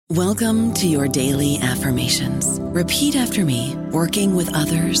Welcome to your daily affirmations. Repeat after me. Working with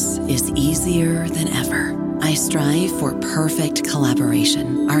others is easier than ever. I strive for perfect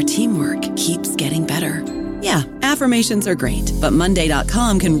collaboration. Our teamwork keeps getting better. Yeah, affirmations are great, but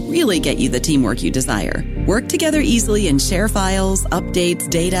Monday.com can really get you the teamwork you desire. Work together easily and share files, updates,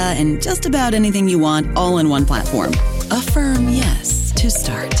 data, and just about anything you want all in one platform. Affirm yes to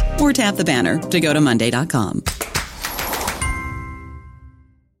start, or tap the banner to go to Monday.com.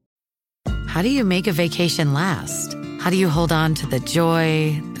 How do you make a vacation last? How do you hold on to the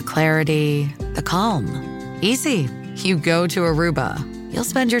joy, the clarity, the calm? Easy. You go to Aruba. You'll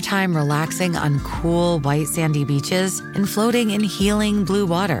spend your time relaxing on cool, white sandy beaches and floating in healing blue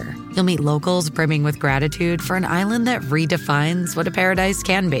water. You'll meet locals brimming with gratitude for an island that redefines what a paradise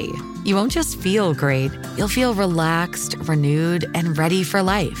can be. You won't just feel great, you'll feel relaxed, renewed, and ready for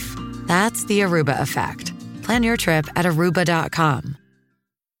life. That's the Aruba effect. Plan your trip at Aruba.com.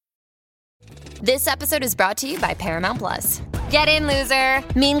 This episode is brought to you by Paramount Plus. Get in, loser!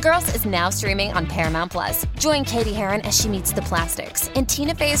 Mean Girls is now streaming on Paramount Plus. Join Katie Heron as she meets the plastics in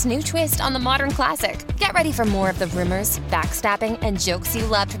Tina Fey's new twist on the modern classic. Get ready for more of the rumors, backstabbing, and jokes you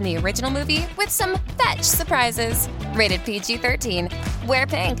loved from the original movie with some fetch surprises. Rated PG-13. Wear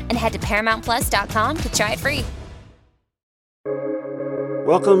pink and head to ParamountPlus.com to try it free.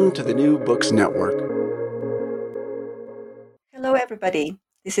 Welcome to the New Books Network. Hello, everybody.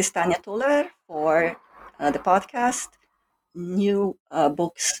 This is Tanya Toller for the podcast New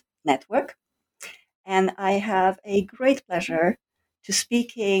Books Network. And I have a great pleasure to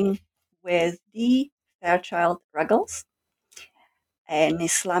speaking with Dee Fairchild Ruggles, an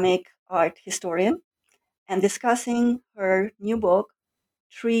Islamic art historian, and discussing her new book,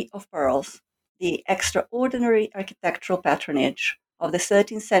 Tree of Pearls, the extraordinary architectural patronage of the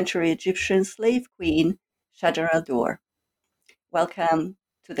 13th century Egyptian slave queen, Shajar al-Durr. Welcome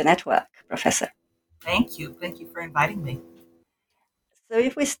to the network, Professor. Thank you. Thank you for inviting me. So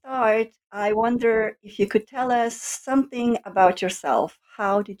if we start, I wonder if you could tell us something about yourself.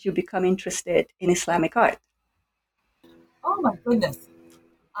 How did you become interested in Islamic art? Oh, my goodness.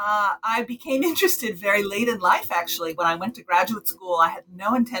 I became interested very late in life, actually. When I went to graduate school, I had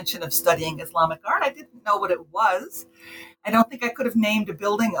no intention of studying Islamic art. I didn't know what it was. I don't think I could have named a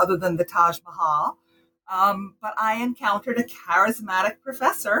building other than the Taj Mahal. But I encountered a charismatic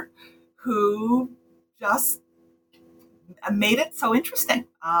professor who just made it so interesting.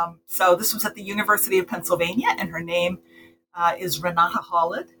 So this was at the University of Pennsylvania, and her name is Renata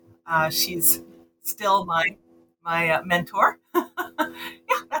Holland. She's still my mentor. Yeah,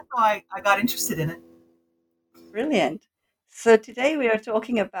 that's how I got interested in it. Brilliant. So today we are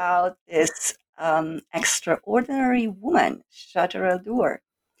talking about this extraordinary woman, Shajar al-Durr.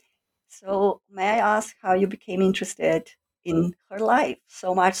 So may I ask how you became interested in her life,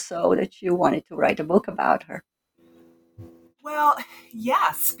 so much so that you wanted to write a book about her? Well,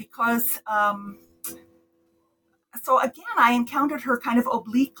 yes, because so again, I encountered her kind of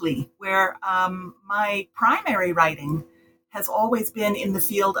obliquely, where my primary writing has always been in the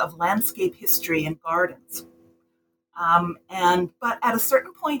field of landscape history and gardens. But at a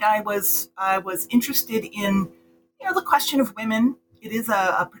certain point, I was interested in, the question of women. It is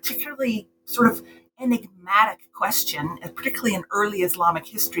a particularly sort of enigmatic question, particularly in early Islamic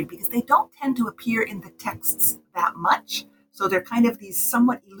history, because they don't tend to appear in the texts that much. So they're kind of these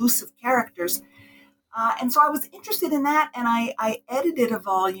somewhat elusive characters. And so I was interested in that, and I edited a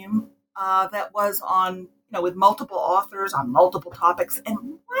volume that was on, with multiple authors on multiple topics. And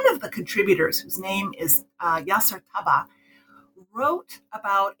one of the contributors, whose name is Yasser Taba, wrote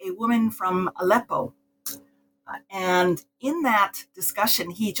about a woman from Aleppo. And in that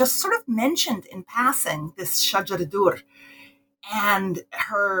discussion, he just sort of mentioned in passing this Shajar al-Durr and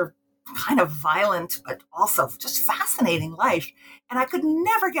her kind of violent, but also just fascinating life. And I could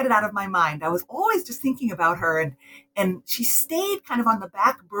never get it out of my mind. I was always just thinking about her, and she stayed kind of on the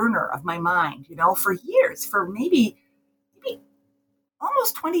back burner of my mind, for years, for maybe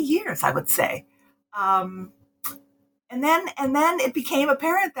almost 20 years, I would say. And then it became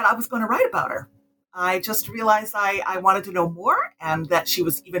apparent that I was going to write about her. I just realized I wanted to know more, and that she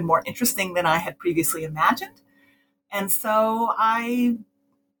was even more interesting than I had previously imagined. And so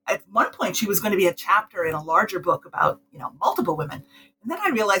at one point, she was going to be a chapter in a larger book about, multiple women. And then I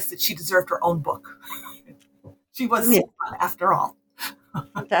realized that she deserved her own book. She was, after all.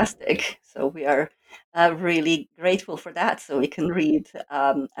 Fantastic. So we are really grateful for that. So we can read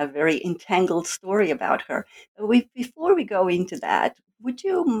a very entangled story about her. Before we go into that, would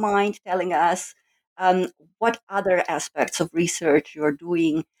you mind telling us what other aspects of research you're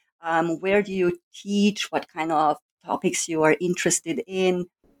doing? Where do you teach? What kind of topics you are interested in?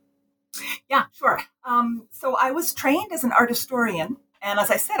 Yeah, sure. So I was trained as an art historian. And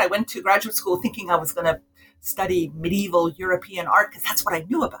as I said, I went to graduate school thinking I was going to study medieval European art because that's what I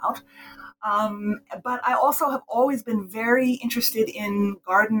knew about. But I also have always been very interested in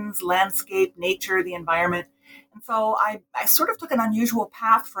gardens, landscape, nature, the environment. And so I sort of took an unusual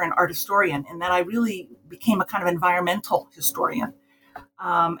path for an art historian in that I really became a kind of environmental historian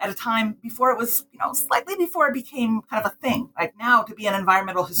at a time before it was, slightly before it became kind of a thing. Like now, to be an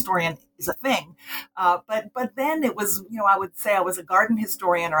environmental historian is a thing, but then it was, I would say I was a garden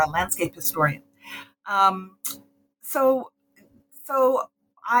historian or a landscape historian. Um, so so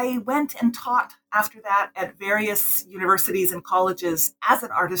I went and taught after that at various universities and colleges as an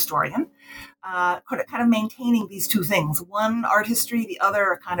art historian, kind of maintaining these two things: one art history, the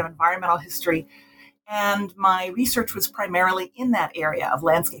other a kind of environmental history. And my research was primarily in that area of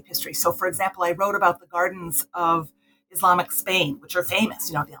landscape history. So, for example, I wrote about the gardens of Islamic Spain, which are famous.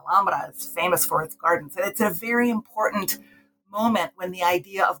 The Alhambra is famous for its gardens. And it's a very important moment when the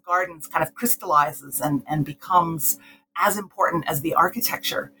idea of gardens kind of crystallizes and becomes as important as the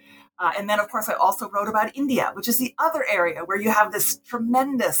architecture. And then, of course, I also wrote about India, which is the other area where you have this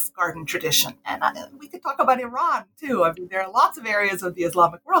tremendous garden tradition. And we could talk about Iran, too. I mean, there are lots of areas of the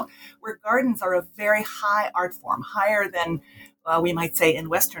Islamic world where gardens are a very high art form, higher than we might say in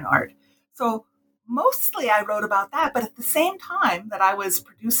Western art. So mostly I wrote about that. But at the same time that I was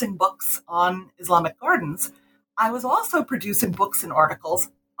producing books on Islamic gardens, I was also producing books and articles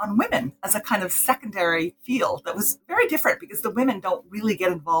on women as a kind of secondary field that was very different because the women don't really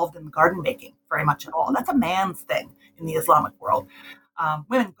get involved in garden making very much at all. That's a man's thing in the Islamic world.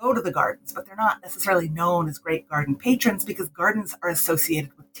 Women go to the gardens, but they're not necessarily known as great garden patrons because gardens are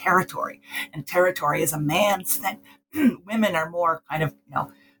associated with territory, and territory is a man's thing. Women are more kind of,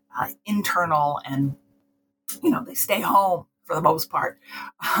 internal and, they stay home for the most part.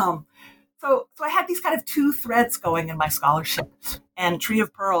 So I had these kind of two threads going in my scholarship, and Tree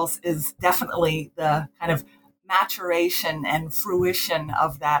of Pearls is definitely the kind of maturation and fruition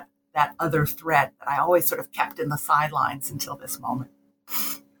of that other thread that I always sort of kept in the sidelines until this moment.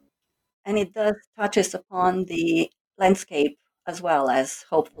 And it does touches upon the landscape as well, as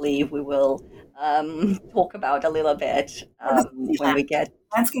hopefully we will talk about a little bit when we get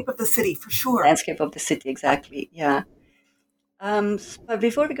landscape of the city, for sure. Landscape of the city, exactly. Yeah. But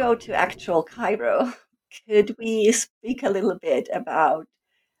before we go to actual Cairo, could we speak a little bit about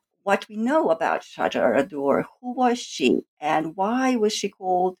what we know about Shajaradur? Who was she, and why was she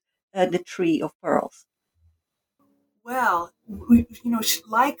called the Tree of Pearls? Well,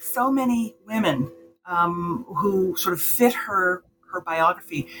 like so many women who sort of fit her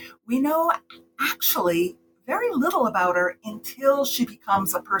biography, we know actually very little about her until she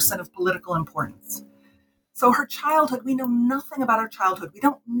becomes a person of political importance. So her childhood, we know nothing about her childhood. We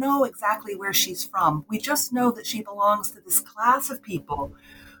don't know exactly where she's from. We just know that she belongs to this class of people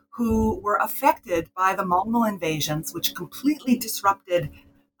who were affected by the Mongol invasions, which completely disrupted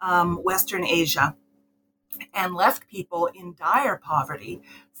Western Asia and left people in dire poverty,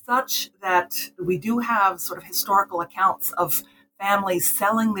 such that we do have sort of historical accounts of families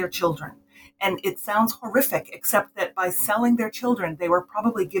selling their children. And it sounds horrific, except that by selling their children, they were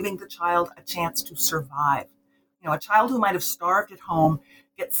probably giving the child a chance to survive. A child who might have starved at home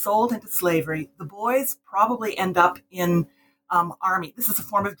gets sold into slavery. The boys probably end up in army. This is a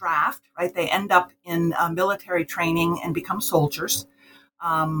form of draft, right? They end up in military training and become soldiers.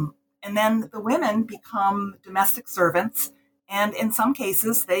 And then the women become domestic servants. And in some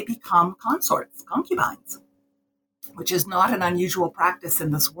cases, they become consorts, concubines, which is not an unusual practice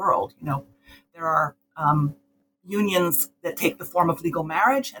in this world. There are unions that take the form of legal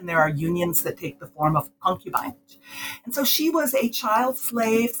marriage, and there are unions that take the form of concubinage. And so she was a child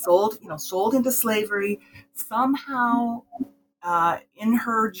slave, sold into slavery. Somehow, in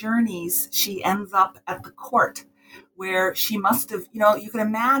her journeys, she ends up at the court, where she must have, you can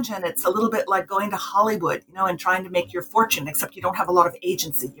imagine it's a little bit like going to Hollywood, and trying to make your fortune, except you don't have a lot of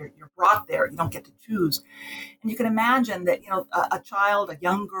agency. You're brought there. You don't get to choose. And you can imagine that, a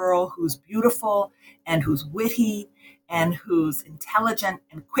young girl who's beautiful and who's witty and who's intelligent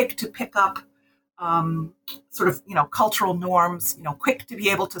and quick to pick up cultural norms, quick to be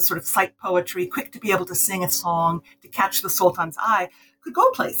able to sort of cite poetry, quick to be able to sing a song, to catch the Sultan's eye, could go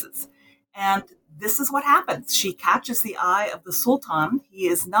places. And this is what happens. She catches the eye of the Sultan. He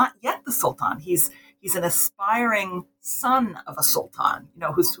is not yet the Sultan. He's an aspiring son of a Sultan,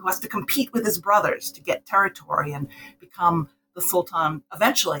 who has to compete with his brothers to get territory and become the Sultan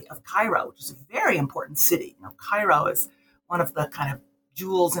eventually of Cairo, which is a very important city. Cairo is one of the kind of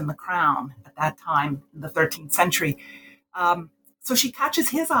jewels in the crown at that time in the 13th century. So she catches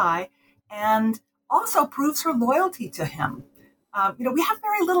his eye, and also proves her loyalty to him. We have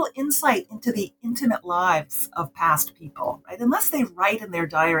very little insight into the intimate lives of past people, right? Unless they write in their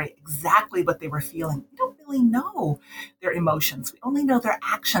diary exactly what they were feeling, we don't really know their emotions. We only know their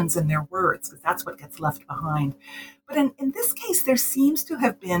actions and their words, because that's what gets left behind. But in this case, there seems to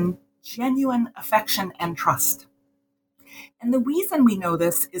have been genuine affection and trust. And the reason we know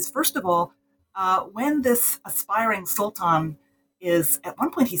this is, first of all, when this aspiring sultan is, at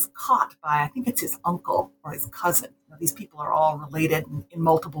one point, he's caught by, I think it's his uncle or his cousin. These people are all related in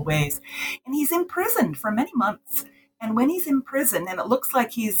multiple ways. And he's imprisoned for many months. And when he's in prison, and it looks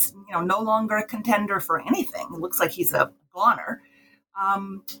like he's no longer a contender for anything, it looks like he's a goner,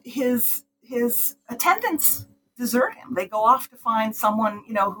 his attendants desert him. They go off to find someone,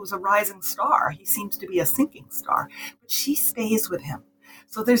 who's a rising star. He seems to be a sinking star. But she stays with him.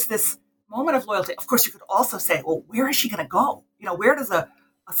 So there's this moment of loyalty. Of course, you could also say, well, where is she going to go? Where does a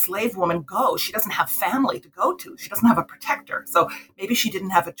slave woman go? She doesn't have family to go to. She doesn't have a protector. So maybe she didn't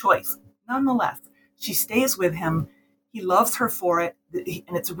have a choice. Nonetheless, she stays with him. He loves her for it.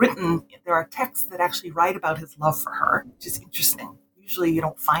 And it's written, there are texts that actually write about his love for her, which is interesting. Usually you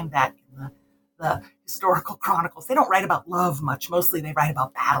don't find that in the historical chronicles. They don't write about love much. Mostly they write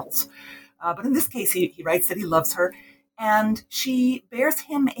about battles. But in this case, he writes that he loves her. And she bears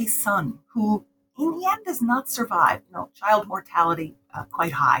him a son who, in the end, does not survive. Child mortality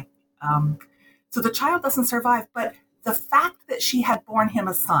quite high. So the child doesn't survive. But the fact that she had borne him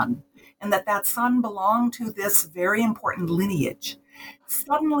a son, and that son belonged to this very important lineage,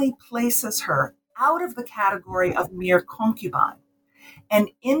 suddenly places her out of the category of mere concubine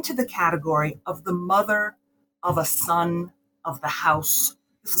and into the category of the mother of a son of the house.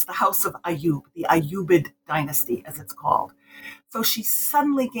 This is the house of Ayyub, the Ayyubid dynasty, as it's called. So she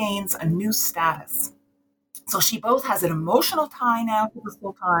suddenly gains a new status. So she both has an emotional tie now to the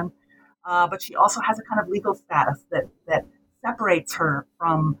Sultan, but she also has a kind of legal status that separates her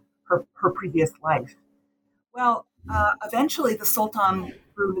from her previous life. Well, eventually the Sultan,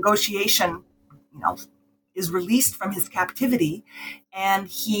 through negotiation, is released from his captivity, and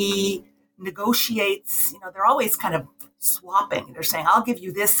he negotiates. They're always kind of swapping. They're saying, I'll give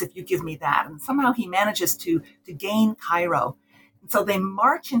you this if you give me that. And somehow he manages to gain Cairo. And so they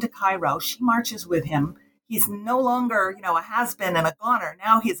march into Cairo. She marches with him. He's no longer, a has-been and a goner.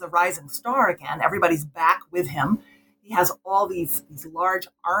 Now he's a rising star again. Everybody's back with him. He has all these large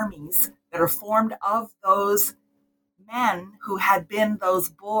armies that are formed of those men who had been those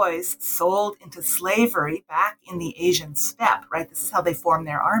boys sold into slavery back in the Asian steppe, right? This is how they form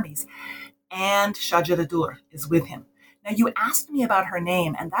their armies. And Shajaradur is with him. Now, you asked me about her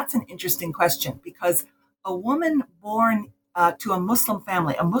name, and that's an interesting question, because a woman born to a Muslim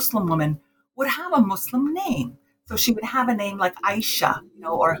family, a Muslim woman, would have a Muslim name. So she would have a name like Aisha,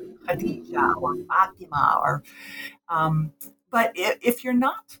 or Khadija, or Fatima, or. But if you're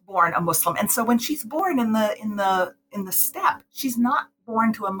not born a Muslim, and so when she's born in the steppe, she's not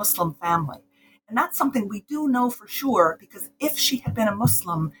born to a Muslim family, and that's something we do know for sure, because if she had been a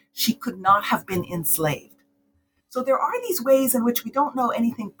Muslim, she could not have been enslaved. So there are these ways in which we don't know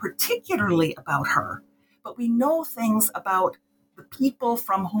anything particularly about her, but we know things about the people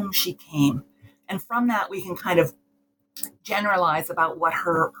from whom she came. And from that, we can kind of generalize about what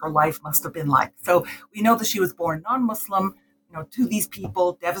her life must have been like. So we know that she was born non-Muslim, to these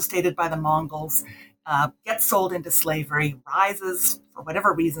people, devastated by the Mongols, gets sold into slavery, rises for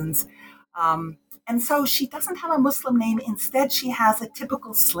whatever reasons. And so she doesn't have a Muslim name. Instead, she has a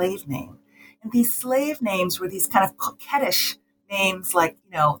typical slave name. And these slave names were these kind of coquettish names like,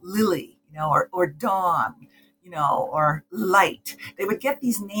 Lily, or Dawn, or Light. They would get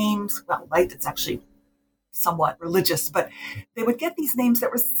these names, well, Light, it's actually somewhat religious, but they would get these names that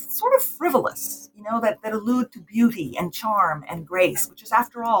were sort of frivolous, that allude to beauty and charm and grace, which is,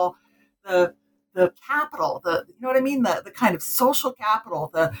 after all, the capital, the kind of social capital,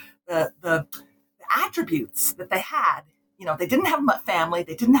 the attributes that they had. They didn't have family,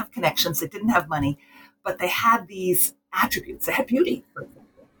 they didn't have connections, they didn't have money, but they had these attributes. They had beauty, for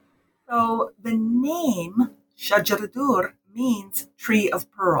example. So the name Shajaradur means tree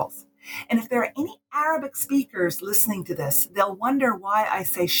of pearls. And if there are any Arabic speakers listening to this, they'll wonder why I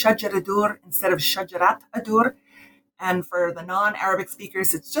say Shajaradur instead of Shajarat Adur. And for the non-Arabic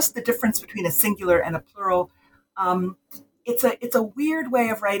speakers, it's just the difference between a singular and a plural. It's a weird way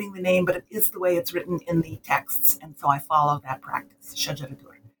of writing the name, but it is the way it's written in the texts. And so I follow that practice,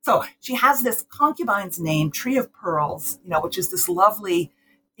 Shajaradur. So she has this concubine's name, Tree of Pearls, which is this lovely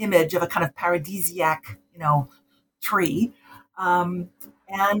image of a kind of paradisiac, tree.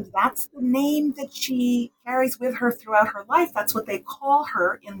 And that's the name that she carries with her throughout her life. That's what they call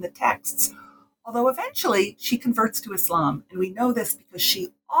her in the texts. Although eventually she converts to Islam. And we know this because she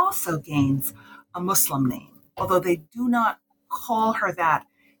also gains a Muslim name. Although they do not call her that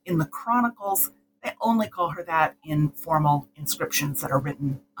in the chronicles, they only call her that in formal inscriptions that are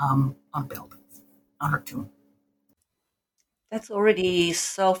written on buildings, on her tomb. That's already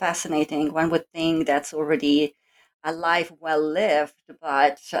so fascinating. One would think that's already a life well lived,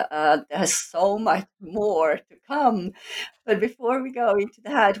 but there's so much more to come. But before we go into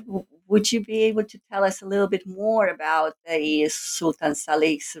that, would you be able to tell us a little bit more about the Sultan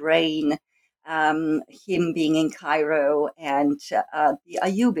Salih's reign, him being in Cairo, and the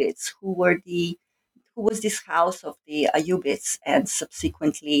Ayyubids, who was this house of the Ayyubids, and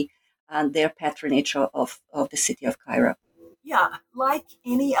subsequently their patronage of the city of Cairo? Yeah, like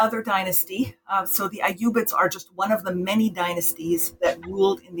any other dynasty, so the Ayyubids are just one of the many dynasties that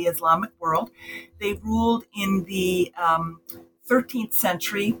ruled in the Islamic world. They ruled in the 13th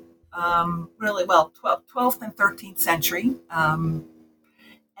century, 12th and 13th century, and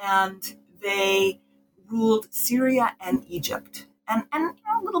they ruled Syria and Egypt. And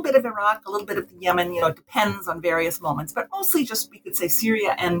a little bit of Iraq, a little bit of Yemen, it depends on various moments, but mostly just, we could say,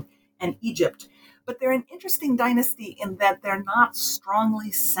 Syria and Egypt. But they're an interesting dynasty in that they're not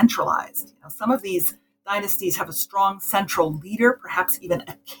strongly centralized. Some of these dynasties have a strong central leader, perhaps even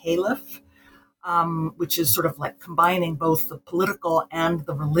a caliph, which is sort of like combining both the political and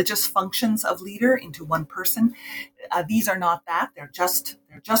the religious functions of leader into one person. These are not that. They're just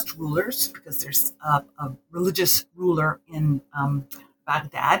rulers, because there's a religious ruler in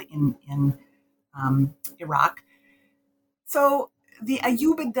Baghdad in Iraq. So the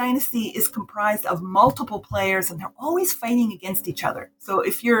Ayyubid dynasty is comprised of multiple players, and they're always fighting against each other. So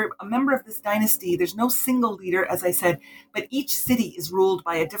if you're a member of this dynasty, there's no single leader, as I said, but each city is ruled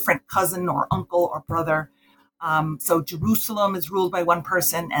by a different cousin or uncle or brother. So Jerusalem is ruled by one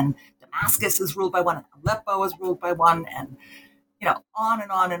person, and Damascus is ruled by one, and Aleppo is ruled by one, and on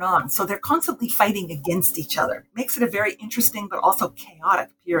and on and on. So they're constantly fighting against each other. It makes it a very interesting but also chaotic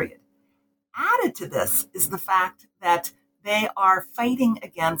period. Added to this is the fact that they are fighting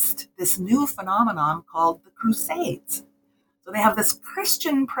against this new phenomenon called the Crusades. So they have this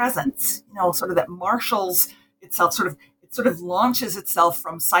Christian presence, sort of that marshals itself, it sort of launches itself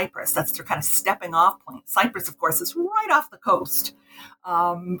from Cyprus. That's their kind of stepping off point. Cyprus, of course, is right off the coast.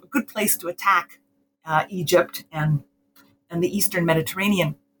 A good place to attack Egypt and the Eastern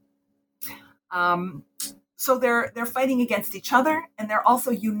Mediterranean. So they're fighting against each other, and they're also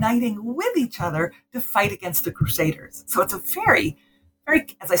uniting with each other to fight against the Crusaders. So it's a very, very,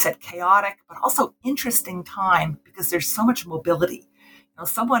 as I said, chaotic, but also interesting time, because there's so much mobility.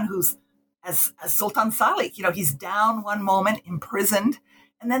 Someone who's, as Sultan Salih, he's down one moment, imprisoned,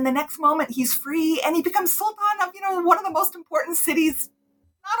 and then the next moment he's free, and he becomes Sultan of, one of the most important cities,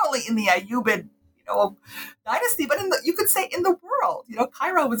 not only in the Ayyubid dynasty, but you could say in the world.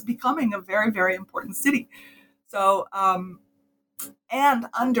 Cairo was becoming a very, very important city. So, and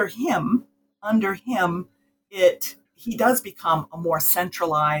under him, he does become a more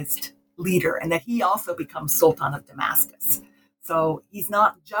centralized leader, and that he also becomes Sultan of Damascus. So he's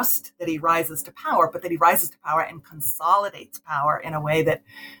not just that he rises to power, but that he rises to power and consolidates power in a way that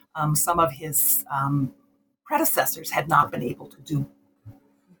some of his predecessors had not been able to do.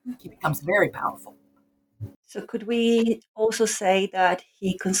 He becomes very powerful. So could we also say that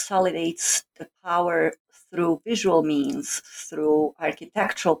he consolidates the power through visual means, through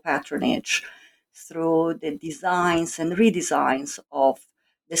architectural patronage, through the designs and redesigns of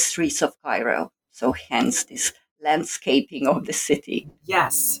the streets of Cairo? So hence this landscaping of the city.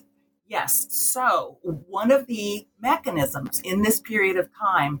 Yes. So one of the mechanisms in this period of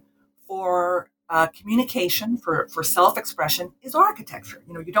time for communication, for self-expression, is architecture.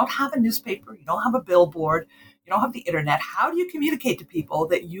 You don't have a newspaper, you don't have a billboard, you don't have the internet. How do you communicate to people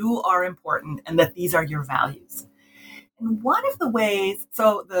that you are important and that these are your values? And one of the ways,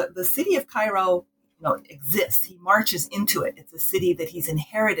 so the city of Cairo, exists. He marches into it. It's a city that he's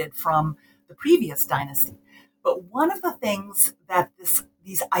inherited from the previous dynasty. But one of the things that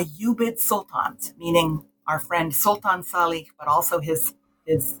these Ayyubid sultans, meaning our friend Sultan Salih, but also his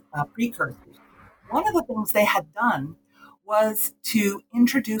precursors, one of the things they had done was to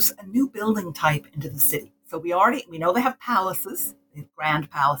introduce a new building type into the city. So we know they have palaces, grand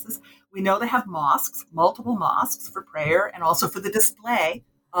palaces. We know they have mosques, multiple mosques for prayer and also for the display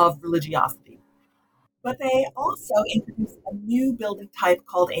of religiosity. But they also introduced a new building type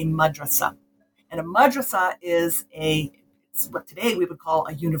called a madrasa. And a madrasa is it's what today we would call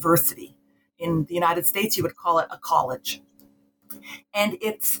a university. In the United States, you would call it a college. And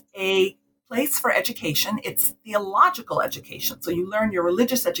it's a place for education. It's theological education. So you learn your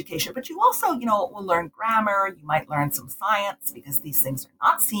religious education, but you also, will learn grammar. You might learn some science because these things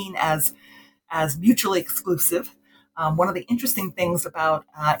are not seen as mutually exclusive. One of the interesting things about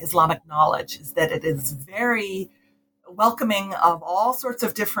Islamic knowledge is that it is very welcoming of all sorts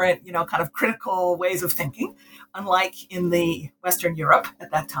of different, kind of critical ways of thinking, unlike in the Western Europe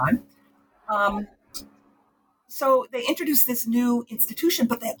at that time. So they introduced this new institution,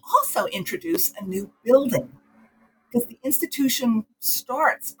 but they also introduce a new building, because the institution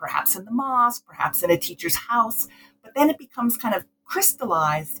starts perhaps in the mosque, perhaps in a teacher's house, but then it becomes kind of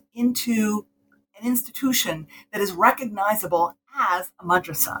crystallized into an institution that is recognizable as a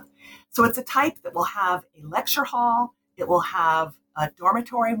madrasa. So it's a type that will have a lecture hall, it will have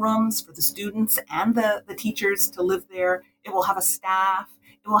dormitory rooms for the students and the teachers to live there, it will have a staff,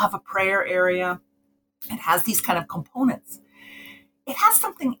 it will have a prayer area. It has these kind of components. It has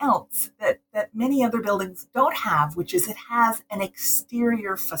something else that many other buildings don't have, which is it has an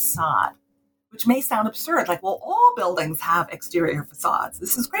exterior facade, which may sound absurd. Like, well, all buildings have exterior facades.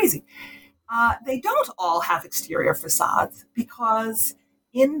 This is crazy. They don't all have exterior facades because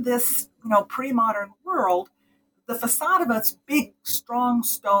in this, pre-modern world, the facade of a big, strong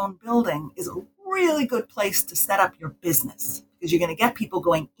stone building is a really good place to set up your business, because you're going to get people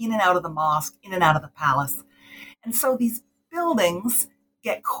going in and out of the mosque, in and out of the palace. And so these buildings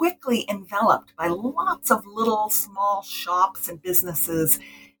get quickly enveloped by lots of little small shops and businesses,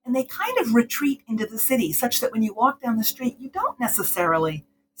 and they kind of retreat into the city, such that when you walk down the street, you don't necessarily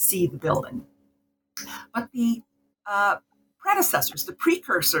see the building. But the predecessors, the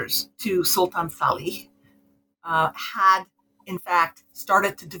precursors to Sultan Salih, had in fact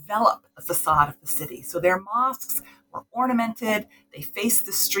started to develop the facade of the city. So their mosques were ornamented, they faced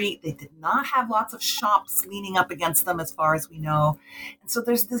the street, they did not have lots of shops leaning up against them as far as we know. And so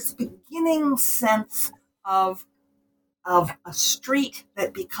there's this beginning sense of a street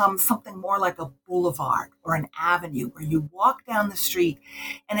that becomes something more like a boulevard or an avenue where you walk down the street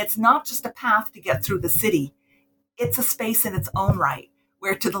and it's not just a path to get through the city, it's a space in its own right,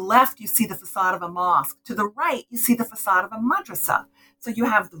 where to the left you see the facade of a mosque, to the right you see the facade of a madrasa. So you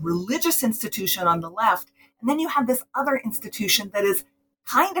have the religious institution on the left, and then you have this other institution that is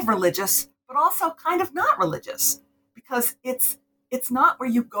kind of religious, but also kind of not religious, because it's not where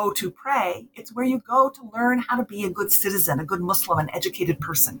you go to pray, it's where you go to learn how to be a good citizen, a good Muslim, an educated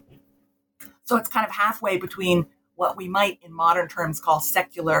person. So it's kind of halfway between what we might in modern terms call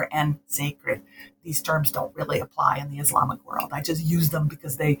secular and sacred. These terms don't really apply in the Islamic world. I just use them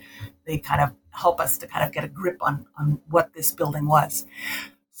because they kind of help us to kind of get a grip on what this building was.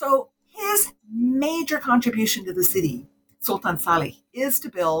 So his major contribution to the city, Sultan Salih, is to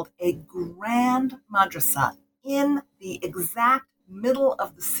build a grand madrasa in the exact middle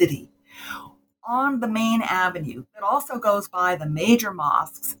of the city, on the main avenue that also goes by the major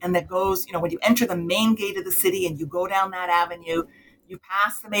mosques, and that goes, when you enter the main gate of the city and you go down that avenue, you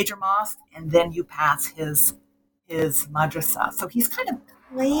pass the major mosque and then you pass his madrasa. So he's kind of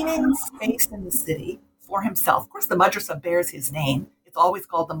claiming space in the city for himself. Of course, the madrasa bears his name. It's always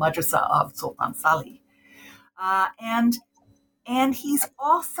called the madrasa of Sultan Salih. And he's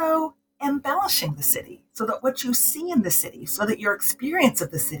also embellishing the city so that what you see in the city, so that your experience of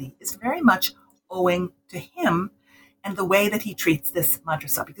the city is very much owing to him and the way that he treats this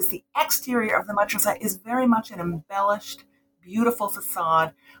madrasa, because the exterior of the madrasa is very much an embellished, beautiful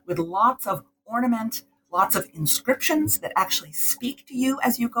facade with lots of ornament, lots of inscriptions that actually speak to you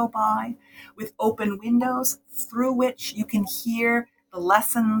as you go by, with open windows through which you can hear the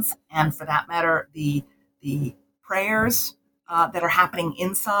lessons and, for that matter, the prayers that are happening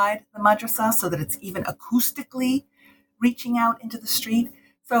inside the madrasa, so that it's even acoustically reaching out into the street.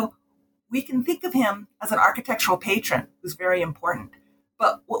 So we can think of him as an architectural patron who's very important.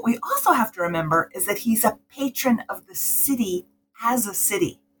 But what we also have to remember is that he's a patron of the city as a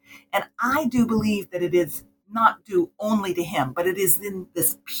city. And I do believe that it is not due only to him, but it is in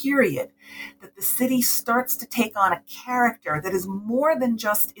this period that the city starts to take on a character that is more than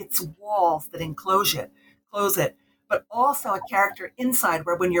just its walls that close it, but also a character inside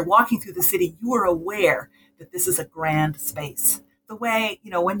where when you're walking through the city, you are aware that this is a grand space. The way,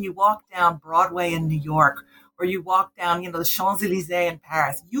 when you walk down Broadway in New York, or you walk down, the Champs-Élysées in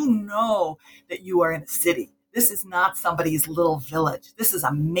Paris, you know that you are in a city. This is not somebody's little village. This is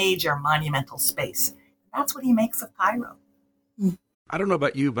a major monumental space. That's what he makes of Cairo. I don't know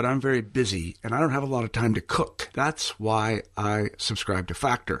about you, but I'm very busy and I don't have a lot of time to cook. That's why I subscribe to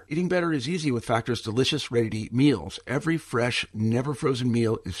Factor. Eating better is easy with Factor's delicious, ready-to-eat meals. Every fresh, never frozen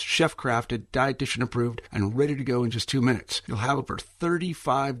meal is chef-crafted, dietitian approved, and ready to go in just 2 minutes. You'll have over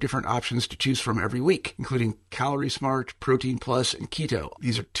 35 different options to choose from every week, including Calorie Smart, Protein Plus, and Keto.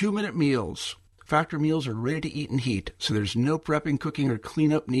 These are 2-minute meals. Factor meals are ready to eat and heat, so there's no prepping, cooking, or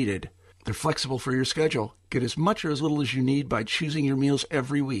cleanup needed. They're flexible for your schedule. Get as much or as little as you need by choosing your meals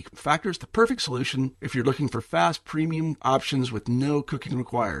every week. Factor's the perfect solution if you're looking for fast, premium options with no cooking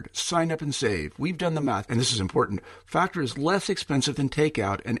required. Sign up and save. We've done the math, and this is important. Factor is less expensive than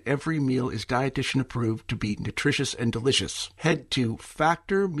takeout, and every meal is dietitian approved to be nutritious and delicious. Head to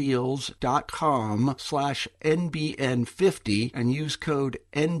factormeals.com/NBN50 and use code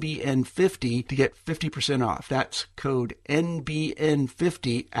NBN50 to get 50% off. That's code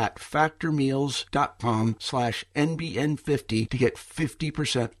NBN50 at factormeals.com/NBN50 to get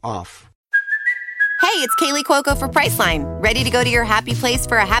 50% off. Hey, it's Kaylee Cuoco for Priceline. Ready to go to your happy place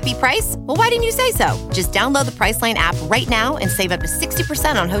for a happy price? Well, why didn't you say so? Just download the Priceline app right now and save up to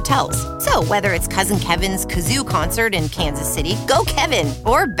 60% on hotels. So whether it's Cousin Kevin's Kazoo Concert in Kansas City, go Kevin,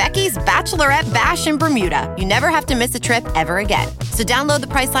 or Becky's Bachelorette Bash in Bermuda, you never have to miss a trip ever again. So download the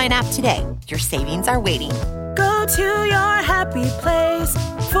Priceline app today. Your savings are waiting. Go to your happy place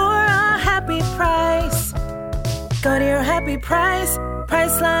for a happy price. Go to your happy price,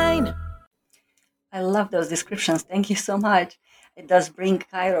 Priceline. I love those descriptions. Thank you so much. It does bring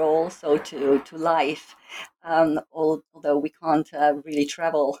Cairo also to life, although we can't really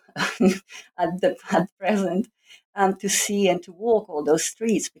travel at present to see and to walk all those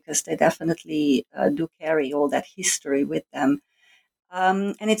streets, because they definitely do carry all that history with them.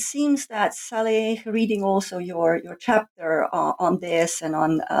 And it seems that Saleh, reading also your chapter on this and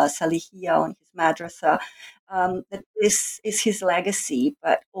on Salihia, on his madrasa, that this is his legacy,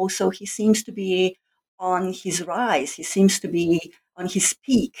 but also he seems to be on his rise. He seems to be on his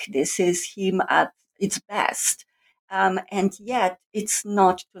peak. This is him at its best. And yet it's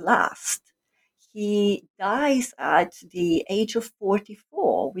not to last. He dies at the age of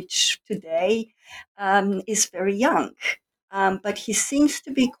 44, which today is very young. But he seems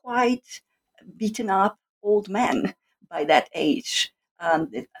to be quite beaten up old man by that age.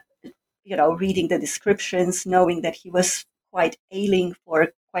 Reading the descriptions, knowing that he was quite ailing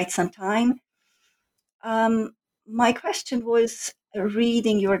for quite some time. My question was,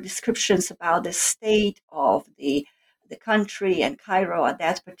 reading your descriptions about the state of the country and Cairo at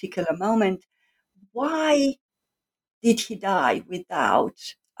that particular moment, why did he die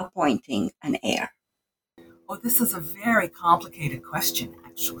without appointing an heir? Oh, this is a very complicated question,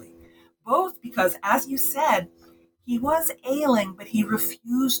 actually. Both because, as you said, he was ailing, but he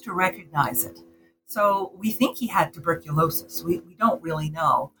refused to recognize it. So we think he had tuberculosis. We don't really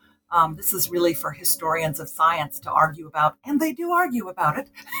know. This is really for historians of science to argue about, and they do argue about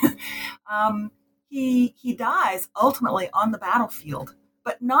it. He dies ultimately on the battlefield,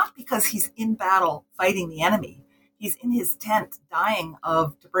 but not because he's in battle fighting the enemy. He's in his tent dying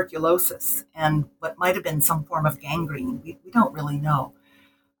of tuberculosis and what might have been some form of gangrene. We don't really know.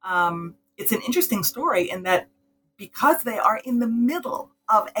 It's an interesting story in that because they are in the middle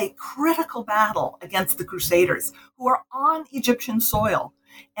of a critical battle against the Crusaders, who are on Egyptian soil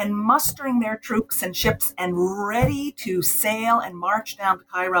and mustering their troops and ships and ready to sail and march down to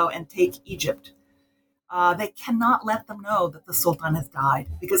Cairo and take Egypt. They cannot let them know that the Sultan has died,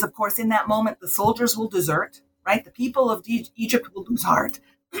 because, of course, in that moment, the soldiers will desert, right? The people of Egypt will lose heart.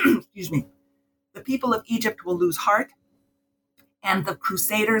 Excuse me. The people of Egypt will lose heart, and the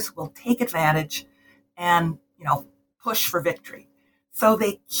Crusaders will take advantage and, push for victory. So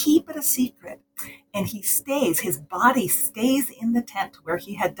they keep it a secret, and his body stays in the tent where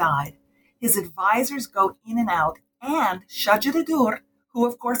he had died. His advisors go in and out, and Shajaradur, who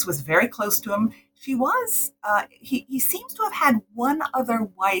of course was very close to him, he seems to have had one other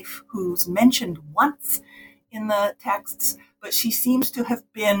wife who's mentioned once in the texts, but she seems to have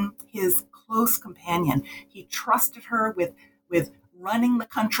been his close companion. He trusted her with running the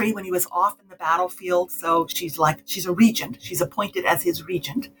country when he was off in the battlefield. So she's a regent. She's appointed as his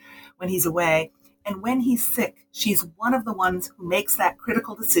regent when he's away. And when he's sick, she's one of the ones who makes that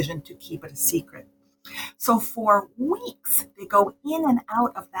critical decision to keep it a secret. So for weeks, they go in and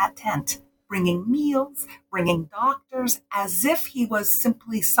out of that tent, bringing meals, bringing doctors, as if he was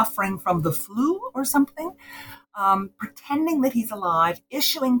simply suffering from the flu or something, pretending that he's alive,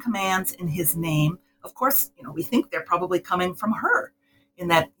 issuing commands in his name. Of course, we think they're probably coming from her, in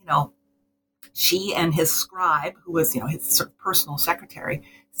that, she and his scribe, who was, his sort of personal secretary,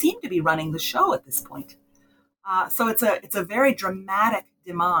 seemed to be running the show at this point. So it's a very dramatic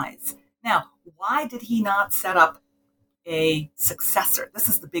demise. Now, why did he not set up a successor? This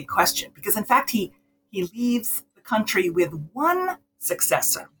is the big question, because in fact he leaves the country with one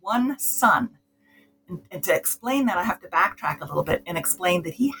successor, one son. And to explain that, I have to backtrack a little bit and explain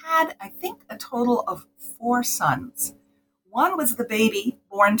that he had, I think, a total of 4 sons. One was the baby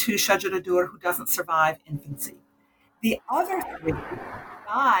born to Shajaradur who doesn't survive infancy. The other 3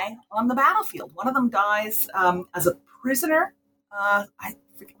 die on the battlefield. One of them dies as a prisoner. I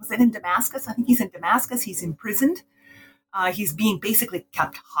forget, was it in Damascus? I think he's in Damascus. He's imprisoned. He's being basically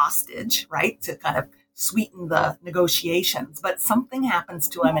kept hostage, right, to kind of sweeten the negotiations. But something happens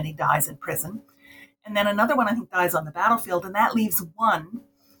to him and he dies in prison. And then another one, I think, dies on the battlefield. And that leaves one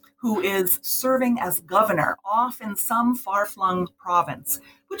who is serving as governor off in some far-flung province,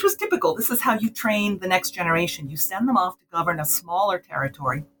 which was typical. This is how you train the next generation. You send them off to govern a smaller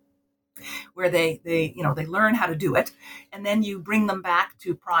territory where they learn how to do it. And then you bring them back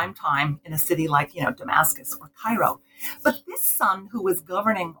to prime time in a city like, Damascus or Cairo. But this son who was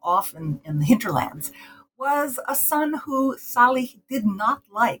governing off in the hinterlands was a son who Salih did not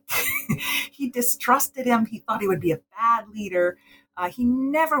like. He distrusted him. He thought he would be a bad leader. He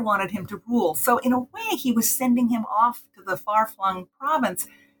never wanted him to rule. So in a way, he was sending him off to the far-flung province,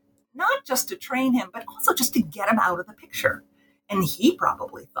 not just to train him, but also just to get him out of the picture. And he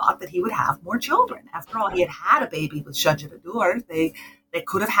probably thought that he would have more children. After all, he had a baby with Shajaradur. They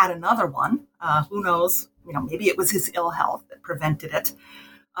could have had another one. Who knows? Maybe it was his ill health that prevented it.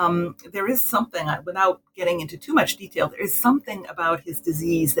 There is something, without getting into too much detail, there is something about his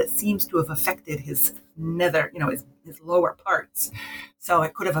disease that seems to have affected his nether, his lower parts. So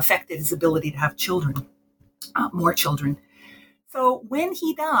it could have affected his ability to have children, more children. So when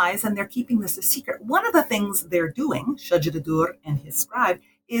he dies, and they're keeping this a secret, one of the things they're doing, Shajaradur and his scribe,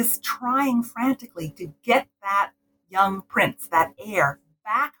 is trying frantically to get that young prince, that heir,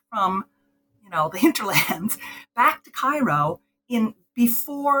 back from, the hinterlands, back to Cairo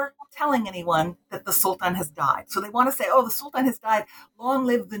before telling anyone that the Sultan has died. So they want to say, the Sultan has died, long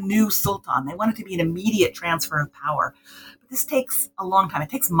live the new Sultan. They want it to be an immediate transfer of power. But this takes a long time. It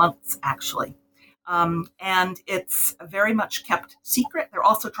takes months, actually. And it's very much kept secret. They're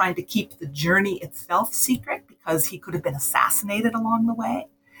also trying to keep the journey itself secret because he could have been assassinated along the way.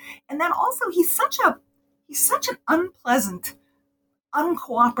 And then also he's such an unpleasant,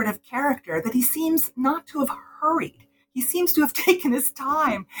 uncooperative character that he seems not to have hurried. He seems to have taken his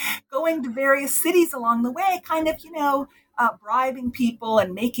time going to various cities along the way, kind of, bribing people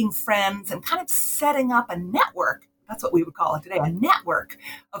and making friends and kind of setting up a network. That's what we would call it today, a network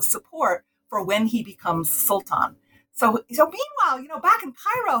of support for when he becomes Sultan. So meanwhile, back in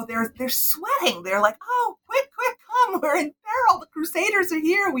Cairo, they're sweating. They're like, quick, come, we're in peril. The Crusaders are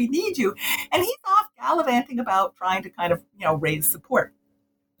here. We need you. And he's off gallivanting about trying to kind of, raise support.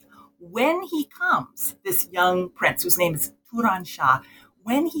 When he comes, this young prince, whose name is Turan Shah,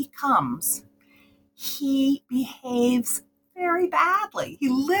 when he comes, he behaves very badly. He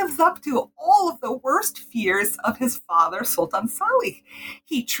lives up to all of the worst fears of his father, Sultan Salih.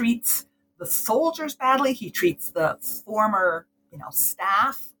 He treats the soldiers badly. He treats the former,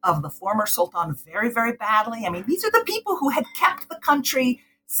 staff of the former Sultan very, very badly. I mean, these are the people who had kept the country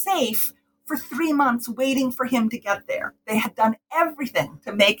safe for 3 months waiting for him to get there. They had done everything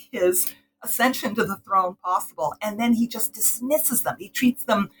to make his ascension to the throne possible. And then he just dismisses them. He treats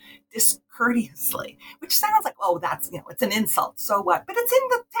them discourteously, which sounds like, that's, it's an insult. So what? But it's in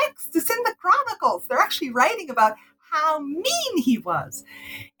the text. It's in the chronicles. They're actually writing about how mean he was.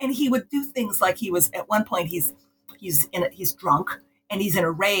 And he would do things like he was, at one point, he's drunk and he's in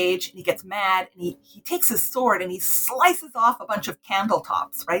a rage and he gets mad and he takes his sword and he slices off a bunch of candle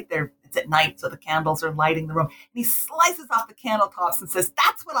tops, right? It's at night, so the candles are lighting the room. And he slices off the candle tops and says,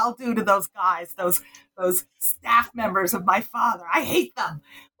 that's what I'll do to those guys, those staff members of my father. I hate them.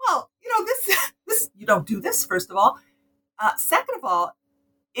 Well, this you don't do this, first of all. Second of all,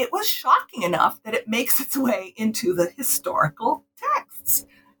 it was shocking enough that it makes its way into the historical texts.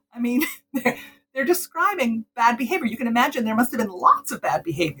 I mean, they're describing bad behavior. You can imagine there must have been lots of bad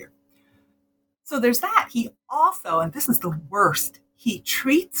behavior. So there's that. He also, and this is the worst, he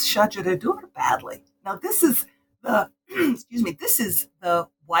treats Shajaradur badly. Now this is this is the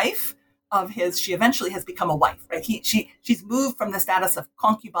wife of his, she eventually has become a wife, right? She's moved from the status of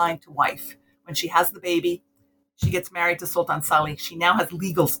concubine to wife. When she has the baby, she gets married to Sultan Salih. She now has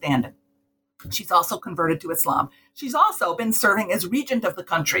legal standing. She's also converted to Islam. She's also been serving as regent of the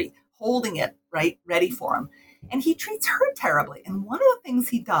country, holding it, right, ready for him. And he treats her terribly. And one of the things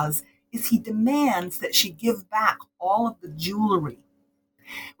he does is he demands that she give back all of the jewelry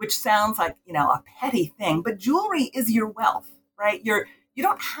which sounds like, a petty thing, but jewelry is your wealth, right? You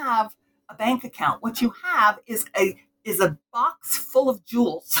don't have a bank account. What you have is a box full of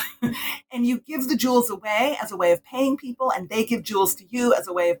jewels and you give the jewels away as a way of paying people, and they give jewels to you as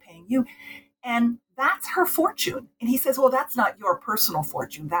a way of paying you. And that's her fortune. And he says, well, that's not your personal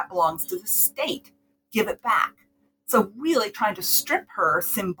fortune. That belongs to the state. Give it back. So really trying to strip her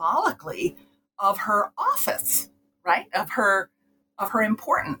symbolically of her office, right? Of her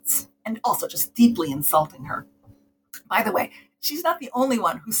importance, and also just deeply insulting her. By the way, she's not the only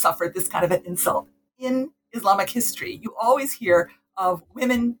one who suffered this kind of an insult. In Islamic history, you always hear of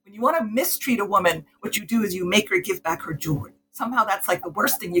women, when you want to mistreat a woman, what you do is you make her give back her jewelry. Somehow that's like the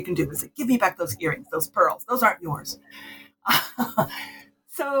worst thing you can do, is say, give me back those earrings, those pearls. Those aren't yours.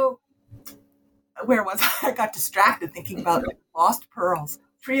 So where was I? I got distracted thinking about lost pearls,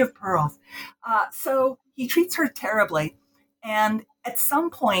 tree of pearls. So he treats her terribly. And at some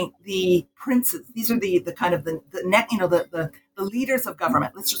point, the princes, these are the kind of the leaders of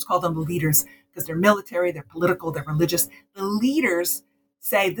government. Let's just call them the leaders, because they're military, they're political, they're religious. The leaders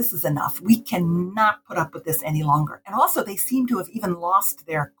say, this is enough. We cannot put up with this any longer. And also, they seem to have even lost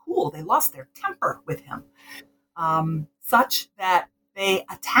their cool. They lost their temper with him, such that they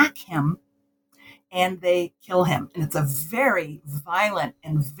attack him and they kill him. And it's a very violent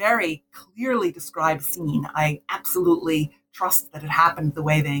and very clearly described scene. I absolutely trust that it happened the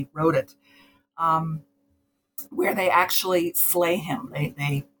way they wrote it, where they actually slay him.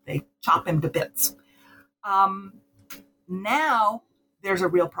 They chop him to bits. Now there's a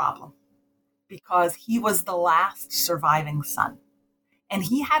real problem, because he was the last surviving son, and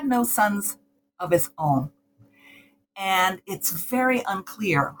he had no sons of his own. And it's very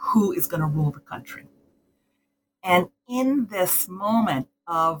unclear who is going to rule the country. And in this moment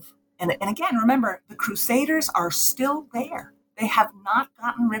of, and again, remember, the Crusaders are still there. They have not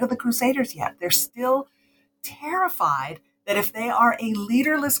gotten rid of the Crusaders yet. They're still terrified that if they are a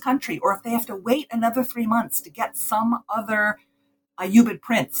leaderless country, or if they have to wait another 3 months to get some other Ayyubid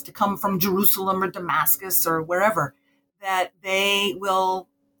prince to come from Jerusalem or Damascus or wherever, that they will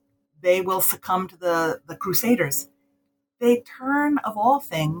succumb to the Crusaders. They turn, of all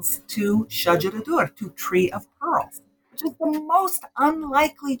things, to Shajar-Dur, to Tree of Pearls, which is the most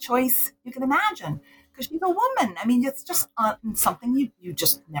unlikely choice you can imagine, because she's a woman. I mean, it's just something you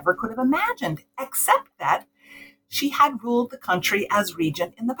just never could have imagined, except that she had ruled the country as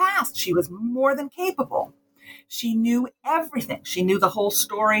regent in the past. She was more than capable. She knew everything. She knew the whole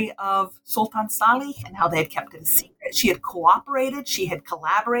story of Sultan Salih and how they had kept it a secret. She had cooperated. She had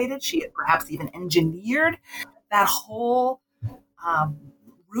collaborated. She had perhaps even engineered that whole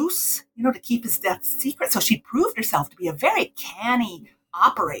ruse, to keep his death secret. So she proved herself to be a very canny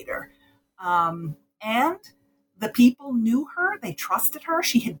operator. And the people knew her. They trusted her.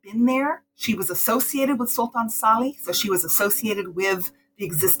 She had been there. She was associated with Sultan Salih, so she was associated with the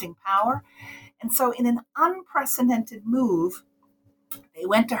existing power. And so in an unprecedented move, they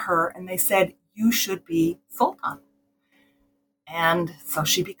went to her and they said, you should be Sultan. And so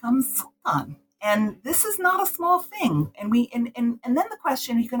she becomes Sultan. And this is not a small thing. And then the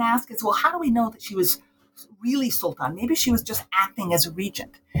question you can ask is, well, how do we know that she was really Sultan? Maybe she was just acting as a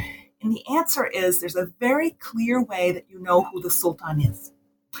regent. And the answer is, there's a very clear way that you know who the Sultan is.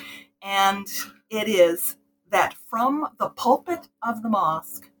 And it is that from the pulpit of the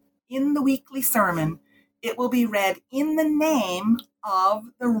mosque, in the weekly sermon, it will be read in the name of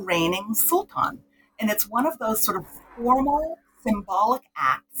the reigning Sultan. And it's one of those sort of formal, symbolic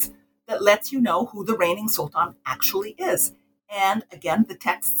acts that lets you know who the reigning Sultan actually is. And again, the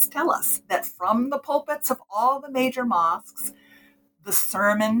texts tell us that from the pulpits of all the major mosques, the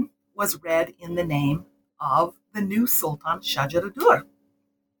sermon was read in the name of the new Sultan, Shajar-Dur.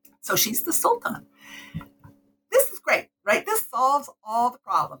 So she's the Sultan. This is great, right? This solves all the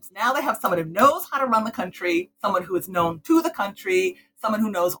problems. Now they have someone who knows how to run the country, someone who is known to the country, someone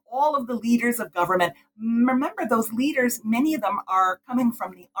who knows all of the leaders of government. Remember, those leaders, many of them are coming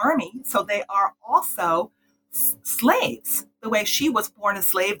from the army, so they are also slaves. The way she was born a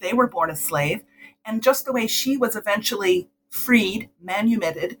slave, they were born a slave. And just the way she was eventually freed,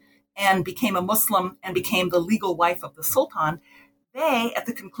 manumitted, and became a Muslim and became the legal wife of the Sultan, they, at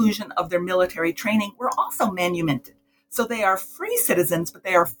the conclusion of their military training, were also manumitted. So they are free citizens, but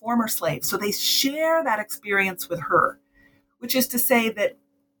they are former slaves. So they share that experience with her, which is to say that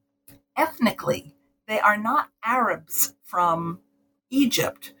ethnically, they are not Arabs from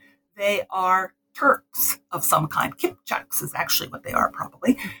Egypt. They are Turks of some kind. Kipchaks is actually what they are,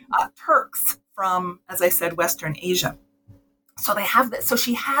 probably. Turks from, as I said, Western Asia. So they have this. So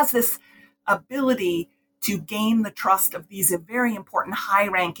she has this ability to gain the trust of these very important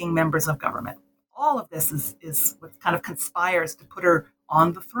high-ranking members of government. All of this is what kind of conspires to put her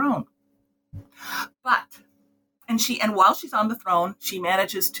on the throne. And while she's on the throne, she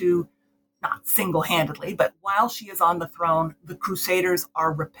manages to, not single-handedly, but while she is on the throne, the Crusaders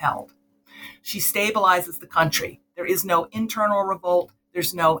are repelled. She stabilizes the country. There is no internal revolt.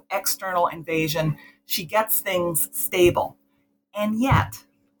 There's no external invasion. She gets things stable. And yet,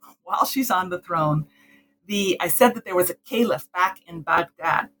 while she's on the throne, I said that there was a caliph back in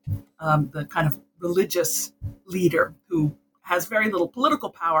Baghdad, the kind of religious leader who has very little political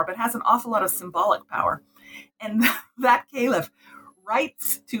power, but has an awful lot of symbolic power. And that caliph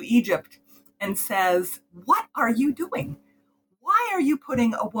writes to Egypt and says, "What are you doing? Why are you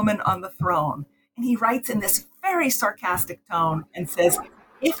putting a woman on the throne?" And he writes in this very sarcastic tone and says,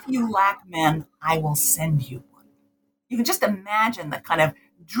 "If you lack men, I will send you one." You can just imagine the kind of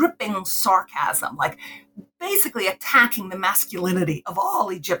dripping sarcasm, like basically attacking the masculinity of all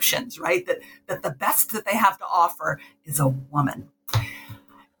Egyptians, right? That the best that they have to offer is a woman.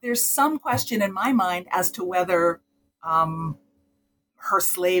 There's some question in my mind as to whether her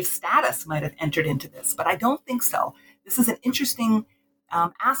slave status might have entered into this, but I don't think so. This is an interesting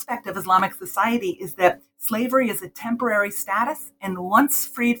aspect of Islamic society, is that slavery is a temporary status, and once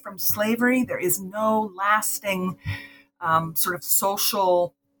freed from slavery, there is no lasting sort of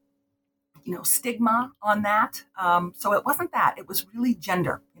social, stigma on that. So it wasn't that. It was really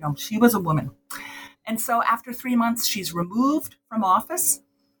gender. She was a woman. And so after 3 months, she's removed from office.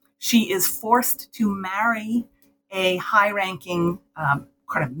 She is forced to marry a high-ranking, kind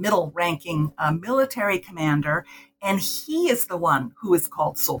of middle-ranking military commander, and he is the one who is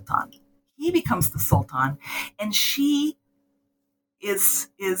called Sultan. He becomes the Sultan, and she is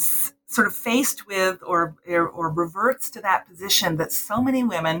sort of faced with or reverts to that position that so many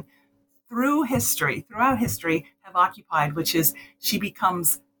women throughout history have occupied, which is she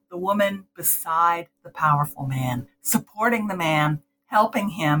becomes the woman beside the powerful man, supporting the man, helping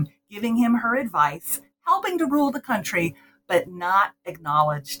him, giving him her advice, helping to rule the country, but not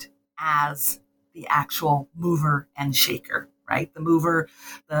acknowledged as the actual mover and shaker, right? The mover,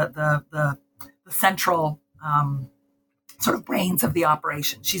 the central sort of brains of the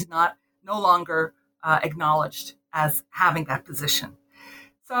operation. She's no longer acknowledged as having that position.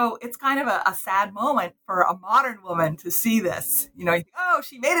 So it's kind of a sad moment for a modern woman to see this. You think, oh,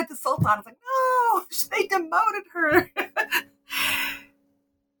 she made it to Sultan. It's like, no, they demoted her.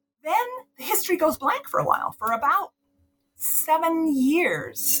 Then the history goes blank for a while. For about 7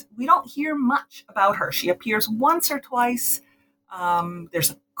 years, we don't hear much about her. She appears once or twice.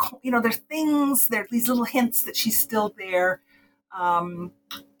 There's these little hints that she's still there. And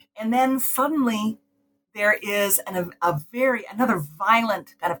then suddenly there is another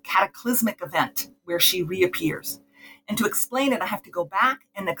violent kind of cataclysmic event where she reappears. And to explain it, I have to go back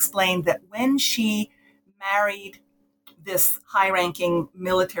and explain that when she married this high-ranking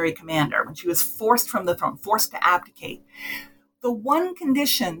military commander, when she was forced from the throne, forced to abdicate, the one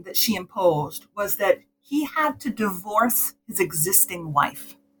condition that she imposed was that he had to divorce his existing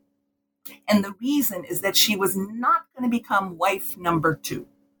wife. And the reason is that she was not going to become wife number 2.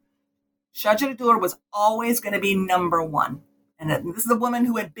 Shajaradur was always going to be number 1. And this is a woman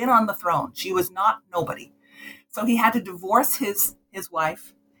who had been on the throne. She was not nobody. So he had to divorce his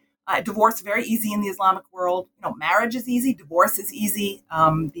wife. Divorce, very easy in the Islamic world. Marriage is easy. Divorce is easy.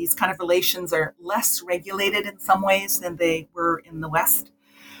 These kind of relations are less regulated in some ways than they were in the West.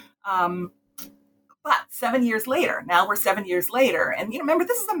 But 7 years later, now we're 7 years later. And remember,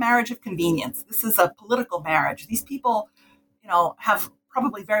 this is a marriage of convenience. This is a political marriage. These people, have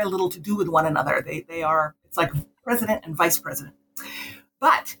probably very little to do with one another. It's like president and vice president.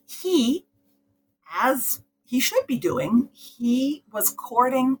 But he, as he should be doing, he was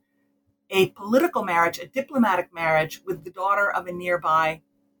courting a political marriage, a diplomatic marriage with the daughter of a nearby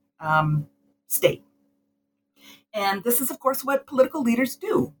state. And this is, of course, what political leaders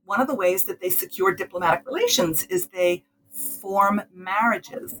do. One of the ways that they secure diplomatic relations is they form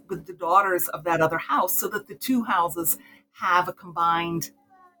marriages with the daughters of that other house so that the two houses have a combined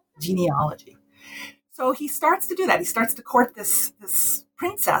genealogy. So he starts to do that. He starts to court this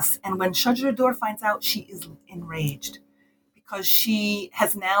princess. And when Shajaradur finds out, she is enraged because she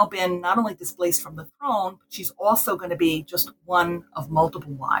has now been not only displaced from the throne, but she's also going to be just one of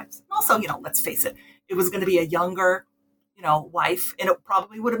multiple wives. And also, let's face it, it was going to be a younger, wife, and it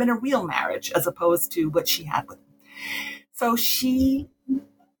probably would have been a real marriage as opposed to what she had with him. So she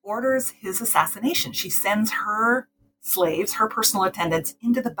orders his assassination. She sends her slaves, her personal attendants,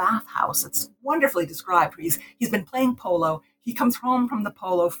 into the bathhouse. It's wonderfully described. He's been playing polo. he comes home from the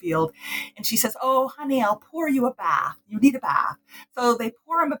polo field, and she says, "Oh, honey, I'll pour you a bath. You need a bath." So they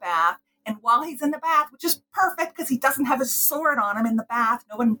pour him a bath. And while he's in the bath, which is perfect because he doesn't have his sword on him in the bath,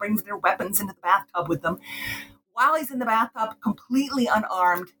 no one brings their weapons into the bathtub with them. While he's in the bathtub, completely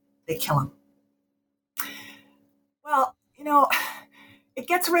unarmed, they kill him. Well, it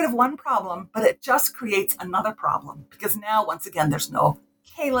gets rid of one problem, but it just creates another problem because now, once again, there's no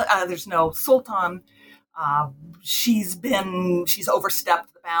sultan. She's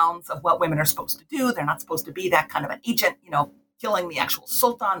overstepped the bounds of what women are supposed to do. They're not supposed to be that kind of an agent, killing the actual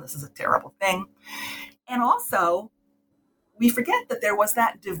sultan. This is a terrible thing. And also, we forget that there was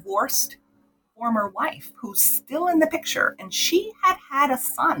that divorced former wife who's still in the picture, and she had a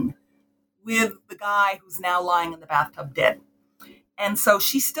son with the guy who's now lying in the bathtub dead. And so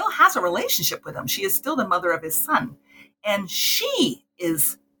she still has a relationship with him. She is still the mother of his son. And she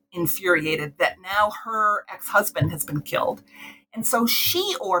is infuriated that now her ex-husband has been killed. And so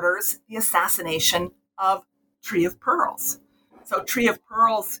she orders the assassination of Tree of Pearls. So Tree of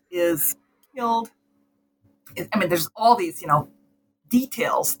Pearls is killed. There's all these,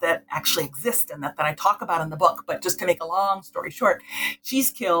 details that actually exist in that I talk about in the book. But just to make a long story short,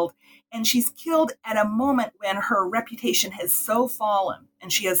 she's killed. And she's killed at a moment when her reputation has so fallen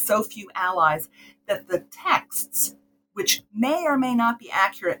and she has so few allies that the texts, which may or may not be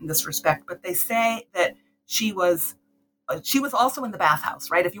accurate in this respect, but they say that she was also in the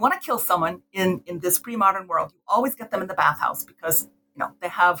bathhouse, right? If you want to kill someone in this pre-modern world, you always get them in the bathhouse because, they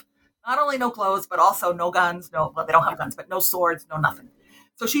have not only no clothes, but also no guns. They don't have guns, but no swords, no nothing.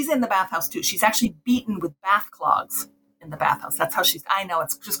 So she's in the bathhouse too. She's actually beaten with bath clogs in the bathhouse. That's how I know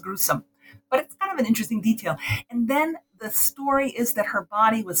it's just gruesome, but it's kind of an interesting detail. And then the story is that her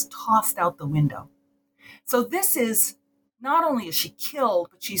body was tossed out the window. So this is, not only is she killed,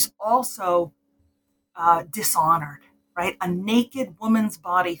 but she's also dishonored, right? A naked woman's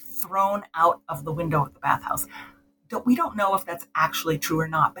body thrown out of the window of the bathhouse. We don't know if that's actually true or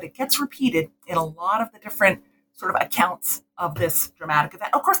not, but it gets repeated in a lot of the different sort of accounts of this dramatic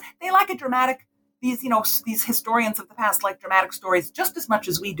event. Of course, they like these historians of the past like dramatic stories just as much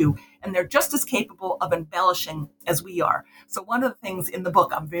as we do, and they're just as capable of embellishing as we are. So one of the things in the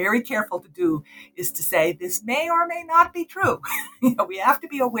book I'm very careful to do is to say this may or may not be true. We have to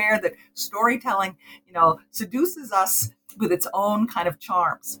be aware that storytelling, seduces us with its own kind of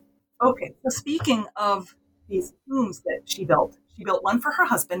charms. Okay, so speaking of these tombs that she built one for her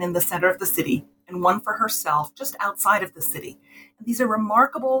husband in the center of the city and one for herself just outside of the city. And these are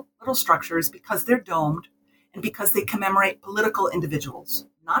remarkable little structures because they're domed and because they commemorate political individuals,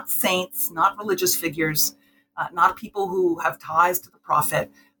 not saints, not religious figures, not people who have ties to the prophet,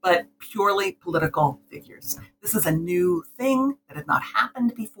 but purely political figures. This is a new thing that had not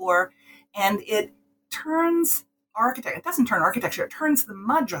happened before, and it turns architecture. It doesn't turn architecture, it turns the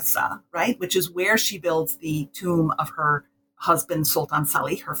madrasa, right, which is where she builds the tomb of her husband, Sultan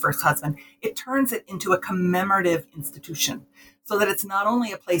Salih, her first husband. It turns it into a commemorative institution so that it's not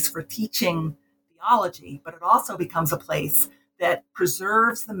only a place for teaching theology, but it also becomes a place that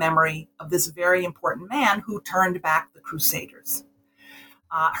preserves the memory of this very important man who turned back the Crusaders.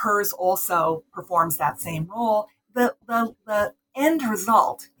 Hers also performs that same role. The end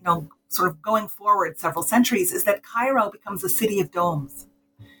result, sort of going forward several centuries, is that Cairo becomes a city of domes,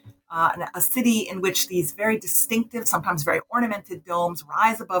 a city in which these very distinctive, sometimes very ornamented domes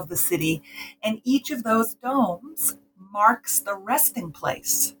rise above the city, and each of those domes marks the resting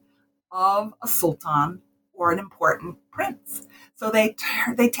place of a sultan or an important prince. So they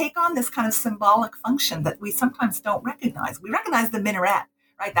take on this kind of symbolic function that we sometimes don't recognize. We recognize the minaret,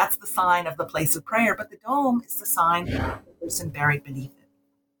 right? That's the sign of the place of prayer, but the dome is the sign of the person buried beneath it.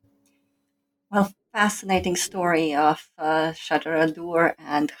 Well, fascinating story of Shajara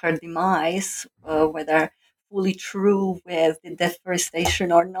and her demise, whether fully true with the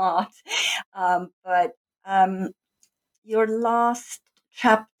deforestation or not. But your last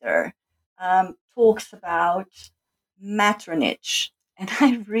chapter talks about matronage, and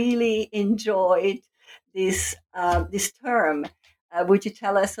I really enjoyed this term. Would you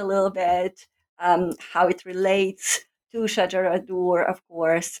tell us a little bit how it relates to Shajara Dur, of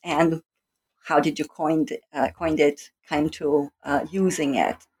course, and how did you coin it, kind to using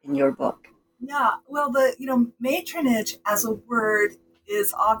it in your book? Yeah, well, matronage as a word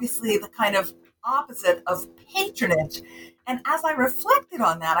is obviously the kind of opposite of patronage. And as I reflected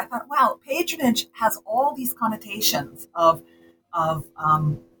on that, I thought, wow, patronage has all these connotations of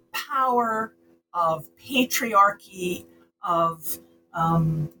power, of patriarchy, of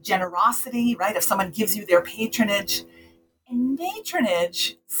generosity, right? If someone gives you their patronage. And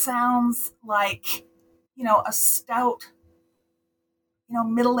matronage sounds like, a stout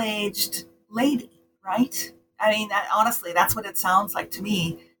middle-aged lady, right? I mean, honestly, that's what it sounds like to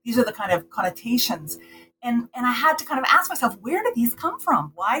me. These are the kind of connotations. And I had to kind of ask myself, where do these come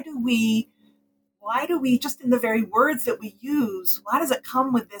from? Why do we, just in the very words that we use, why does it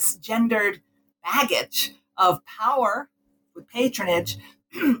come with this gendered baggage of power with patronage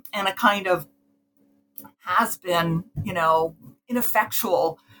and a kind of has been,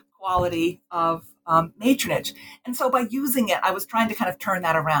 ineffectual quality of matronage? And so by using it, I was trying to kind of turn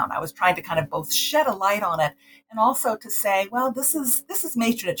that around. I was trying to kind of both shed a light on it and also to say, well, this is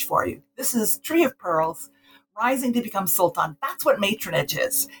matronage for you. This is Tree of Pearls, rising to become sultan. That's what matronage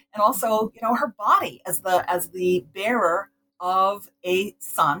is. And also, her body as the bearer of a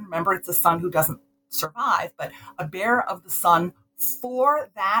son. Remember, it's a son who doesn't survive, but a bearer of the son for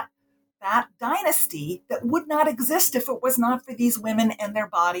that dynasty that would not exist if it was not for these women and their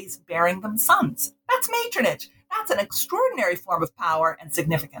bodies bearing them sons. That's matronage. That's an extraordinary form of power and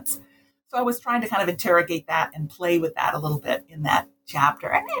significance. So I was trying to kind of interrogate that and play with that a little bit in that chapter.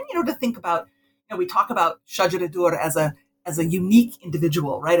 And then, to think about, we talk about Shajaradur as a unique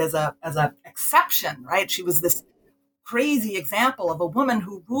individual, right? As a exception, right? She was this crazy example of a woman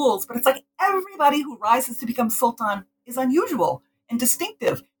who rules, but it's like everybody who rises to become sultan is unusual and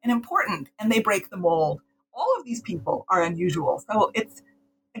distinctive and important, and they break the mold. All of these people are unusual. So it's,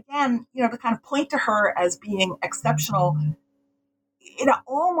 again, to kind of point to her as being exceptional, it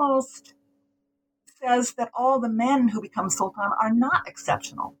almost says that all the men who become sultan are not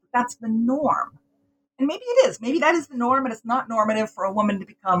exceptional. That's the norm. And maybe it is. Maybe that is the norm, and it's not normative for a woman to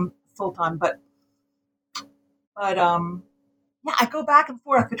become sultan. But I go back and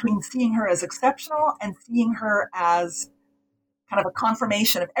forth between seeing her as exceptional and seeing her as kind of a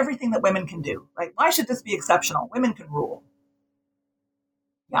confirmation of everything that women can do, right? Why should this be exceptional? Women can rule.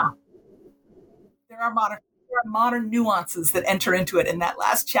 Yeah. There are modern nuances that enter into it in that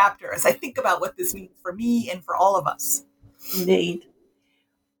last chapter as I think about what this means for me and for all of us. Indeed.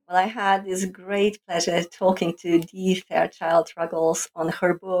 Well, I had this great pleasure talking to Dee Fairchild Ruggles on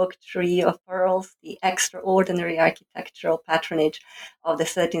her book, Tree of Pearls, The Extraordinary Architectural Patronage of the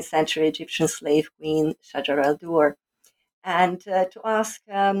 13th Century Egyptian Slave Queen Shajar al-Dur. And to ask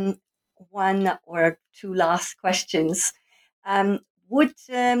one or two last questions, would,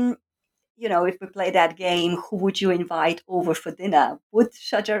 if we play that game, who would you invite over for dinner? Would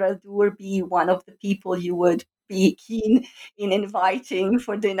Shajar al-Dur be one of the people you would be keen in inviting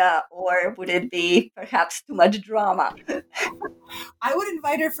for dinner, or would it be perhaps too much drama? I would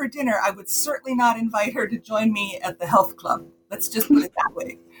invite her for dinner. I would certainly not invite her to join me at the health club. Let's just put it that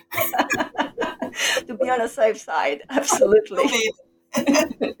way. To be on a safe side, absolutely.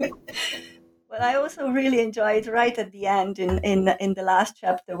 Well, I also really enjoyed right at the end in the last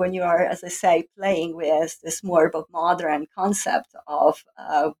chapter when you are, as I say, playing with this more of a modern concept of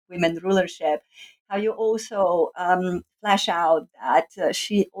women rulership, how you also flesh out that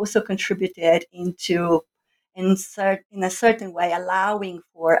she also contributed in a certain way, allowing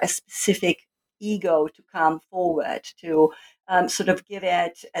for a specific ego to come forward, to sort of give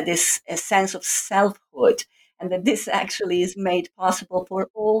it a sense of selfhood, and that this actually is made possible for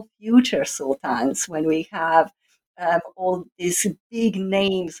all future sultans when we have all these big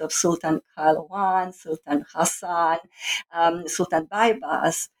names of Sultan Khalwan, Sultan Hassan, Sultan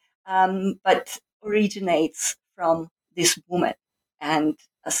Baybars, but originates from this woman and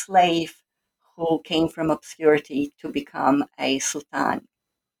a slave who came from obscurity to become a sultan.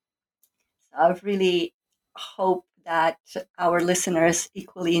 So I really hope that our listeners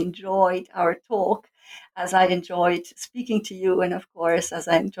equally enjoyed our talk as I enjoyed speaking to you, and of course, as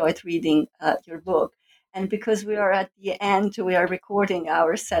I enjoyed reading your book. And because we are at the end, we are recording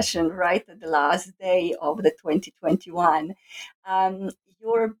our session right at the last day of the 2021.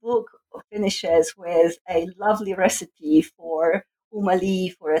 Your book finishes with a lovely recipe for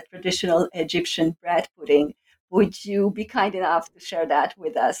umali, for a traditional Egyptian bread pudding. Would you be kind enough to share that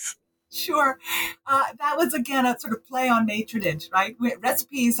with us? Sure. That was, again, a sort of play on matronage, right?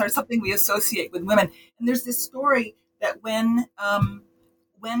 Recipes are something we associate with women. And there's this story that when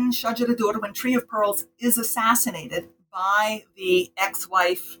Shajar al-Dur, when Tree of Pearls is assassinated by the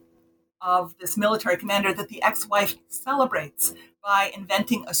ex-wife of this military commander, that the ex-wife celebrates by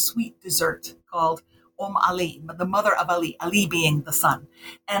inventing a sweet dessert called Ali, the mother of Ali, Ali being the son.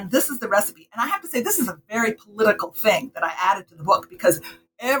 And this is the recipe. And I have to say, this is a very political thing that I added to the book because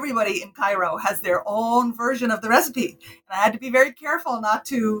everybody in Cairo has their own version of the recipe. And I had to be very careful not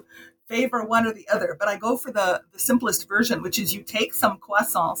to favor one or the other. But I go for the simplest version, which is you take some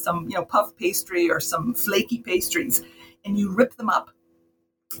croissant, some puff pastry or some flaky pastries, and you rip them up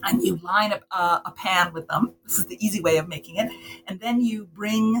and you line up a pan with them. This is the easy way of making it. And then you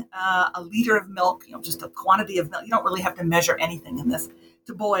bring a liter of milk, just a quantity of milk. You don't really have to measure anything in this,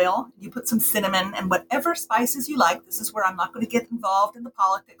 to boil. You put some cinnamon and whatever spices you like. This is where I'm not going to get involved in the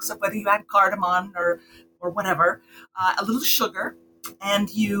politics of whether you add cardamom or whatever. A little sugar. And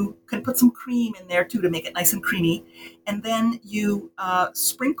you can put some cream in there too to make it nice and creamy. And then you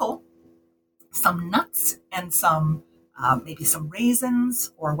sprinkle some nuts and some maybe some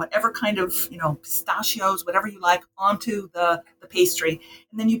raisins or whatever kind of, pistachios, whatever you like, onto the pastry.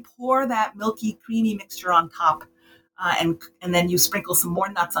 And then you pour that milky, creamy mixture on top. And then you sprinkle some more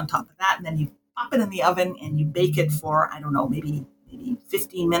nuts on top of that. And then you pop it in the oven and you bake it for, I don't know, maybe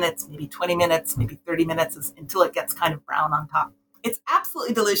 15 minutes, maybe 20 minutes, maybe 30 minutes until it gets kind of brown on top. It's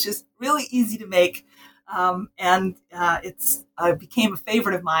absolutely delicious, really easy to make. And it became a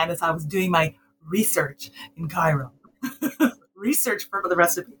favorite of mine as I was doing my research in Cairo. Research for the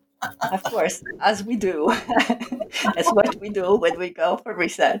recipe. Of course, as we do. That's what we do when we go for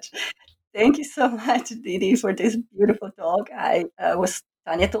research. Thank you so much, Didi, for this beautiful talk. I was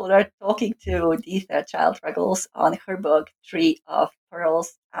Tanya Toller talking to Deetha Child-Ruggles on her book, Tree of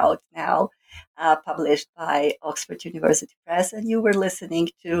Pearls, out now, published by Oxford University Press. And you were listening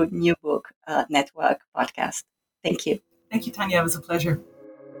to New Book Network podcast. Thank you. Thank you, Tanya. It was a pleasure.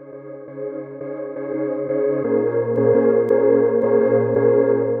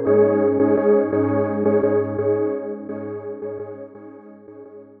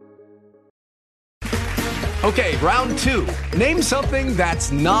 Okay, round two. Name something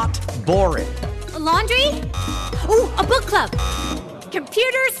that's not boring. A laundry? Ooh, a book club.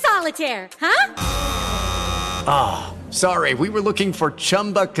 Computer solitaire, huh? Ah, oh, sorry, we were looking for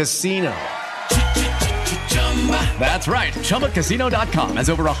Chumba Casino. That's right, ChumbaCasino.com has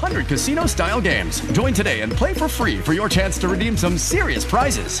over 100 casino-style games. Join today and play for free for your chance to redeem some serious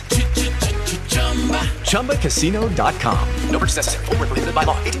prizes. ChumbaCasino.com. No purchase necessary. Void where prohibited by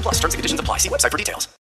law. 18+. Terms and conditions apply. See website for details.